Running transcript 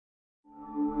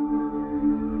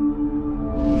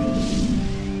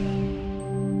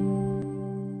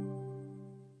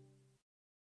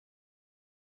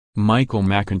Michael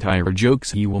McIntyre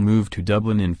jokes he will move to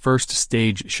Dublin in first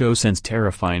stage show since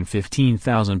terrifying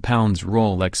 £15,000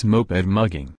 Rolex moped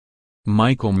mugging.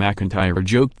 Michael McIntyre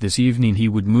joked this evening he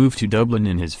would move to Dublin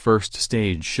in his first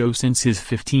stage show since his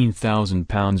 £15,000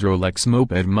 Rolex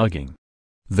moped mugging.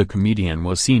 The comedian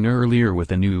was seen earlier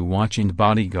with a new watch and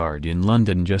bodyguard in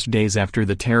London just days after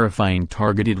the terrifying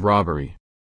targeted robbery.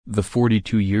 The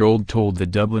 42-year-old told the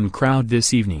Dublin crowd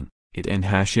this evening, "It and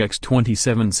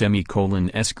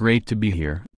 #X27 great to be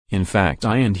here, in fact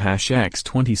I and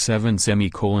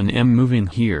 #X27 moving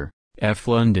here, F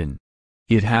London.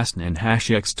 It hasn't and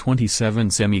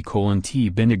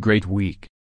 #X27 been a great week.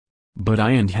 But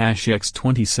I and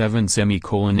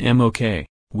 #X27 okay,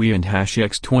 we and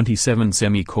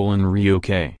 #X27 re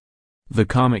okay." The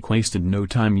comic wasted no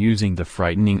time using the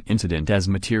frightening incident as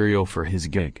material for his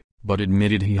gig, but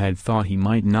admitted he had thought he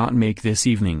might not make this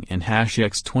evening and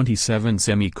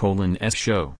 #X27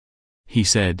 show. He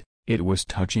said, "It was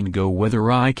touch and go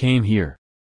whether I came here.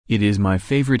 It is my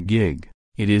favorite gig,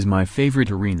 it is my favorite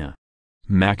arena."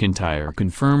 McIntyre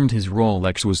confirmed his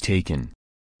Rolex was taken.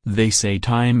 "They say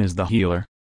time is the healer.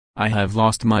 I have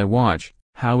lost my watch,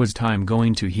 how is time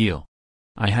going to heal?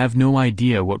 I have no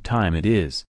idea what time it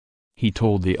is." He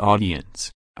told the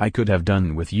audience, "I could have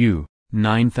done with you,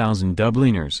 9,000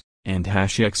 Dubliners, and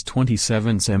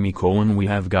 #X27 we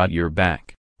have got your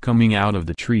back, coming out of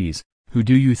the trees, who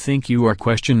do you think you are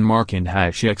and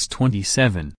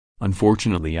 #X27,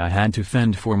 unfortunately I had to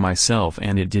fend for myself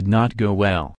and it did not go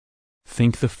well."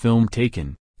 Think the film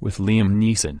Taken, with Liam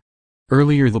Neeson.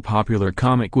 Earlier the popular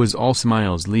comic was all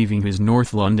smiles leaving his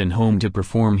North London home to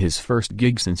perform his first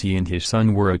gig since he and his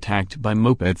son were attacked by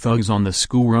moped thugs on the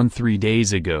school run 3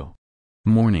 days ago.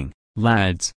 "Morning,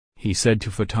 lads," he said to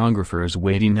photographers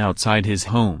waiting outside his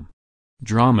home.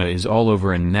 "Drama is all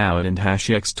over and now it and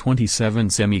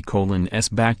 #X27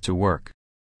 back to work.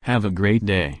 Have a great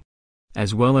day."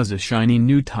 As well as a shiny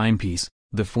new timepiece,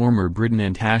 the former Britain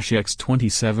and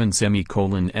 #X27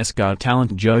 Got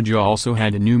Talent judge also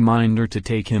had a new minder to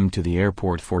take him to the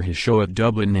airport for his show at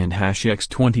Dublin and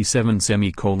 #X27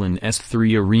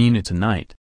 3 Arena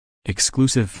tonight.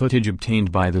 Exclusive footage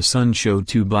obtained by The Sun showed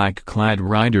 2 black-clad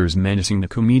riders menacing the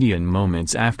comedian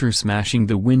moments after smashing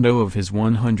the window of his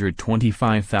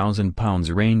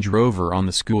 £125,000 Range Rover on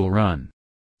the school run.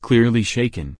 Clearly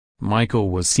shaken, Michael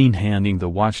was seen handing the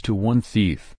watch to one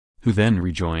thief, who then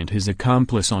rejoined his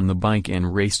accomplice on the bike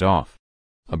and raced off.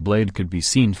 A blade could be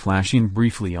seen flashing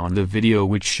briefly on the video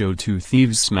which showed 2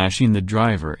 thieves smashing the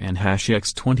driver and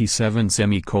 #X27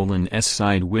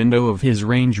 side window of his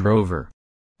Range Rover.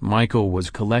 Michael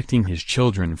was collecting his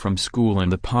children from school in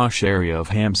the posh area of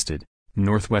Hampstead,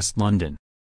 northwest London.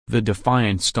 The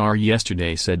Defiant star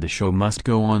yesterday said the show must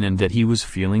go on and that he was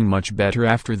feeling much better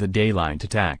after the daylight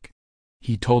attack.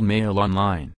 He told Mail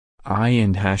Online, "I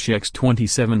and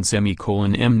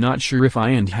 #X27 not sure if I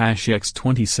and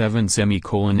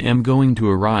 #X27 going to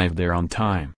arrive there on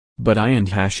time, but I and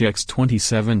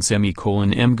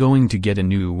 #X27 going to get a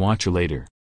new watch later."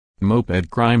 Moped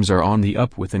crimes are on the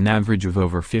up with an average of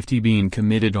over 50 being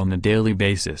committed on a daily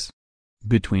basis.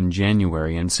 Between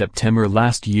January and September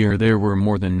last year there were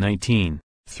more than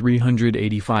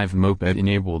 19,385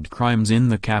 moped-enabled crimes in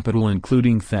the capital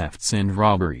including thefts and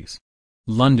robberies.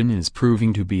 London is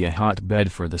proving to be a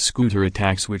hotbed for the scooter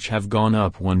attacks which have gone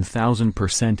up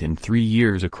 1,000% in 3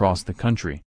 years across the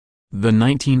country. The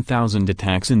 19,000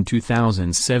 attacks in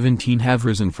 2017 have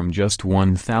risen from just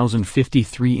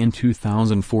 1,053 in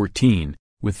 2014,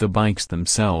 with the bikes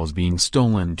themselves being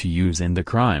stolen to use in the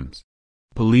crimes.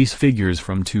 Police figures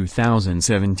from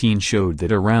 2017 showed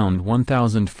that around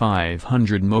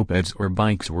 1,500 mopeds or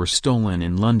bikes were stolen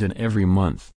in London every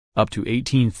month, up to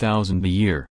 18,000 a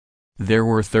year. There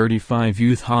were 35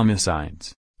 youth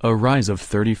homicides, a rise of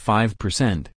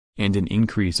 35%. And an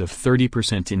increase of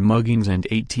 30% in muggings and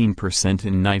 18%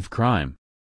 in knife crime.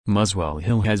 Muswell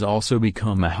Hill has also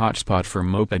become a hotspot for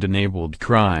moped-enabled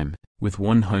crime, with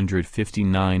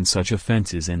 159 such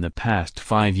offences in the past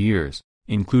 5 years,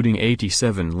 including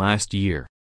 87 last year.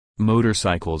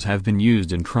 Motorcycles have been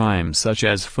used in crimes such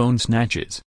as phone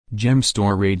snatches, gem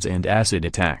store raids and acid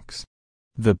attacks.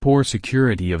 The poor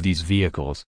security of these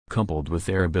vehicles, coupled with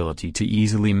their ability to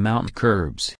easily mount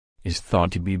curbs, is thought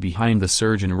to be behind the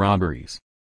surge in robberies.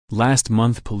 Last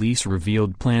month police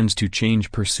revealed plans to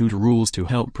change pursuit rules to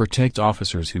help protect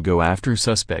officers who go after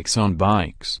suspects on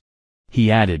bikes. He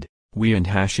added, "We and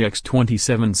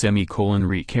 #X27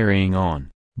 carrying on,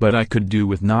 but I could do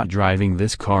with not driving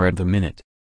this car at the minute.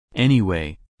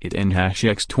 Anyway, it and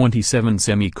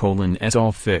 #X27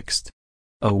 all fixed."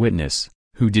 A witness,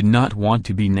 who did not want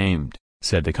to be named,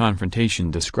 said the confrontation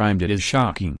described it as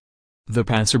shocking. The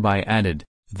passerby added,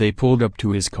 "They pulled up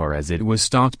to his car as it was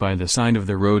stopped by the side of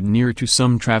the road near to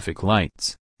some traffic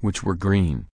lights, which were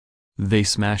green. They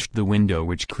smashed the window,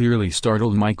 which clearly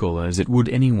startled Michael as it would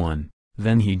anyone.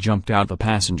 Then he jumped out the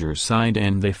passenger's side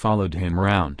and they followed him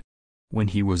round. When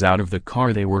he was out of the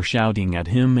car they were shouting at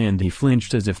him and he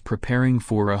flinched as if preparing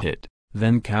for a hit,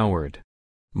 then cowered.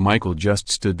 Michael just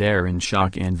stood there in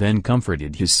shock and then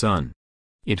comforted his son.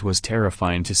 It was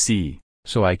terrifying to see,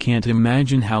 so I can't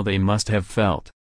imagine how they must have felt."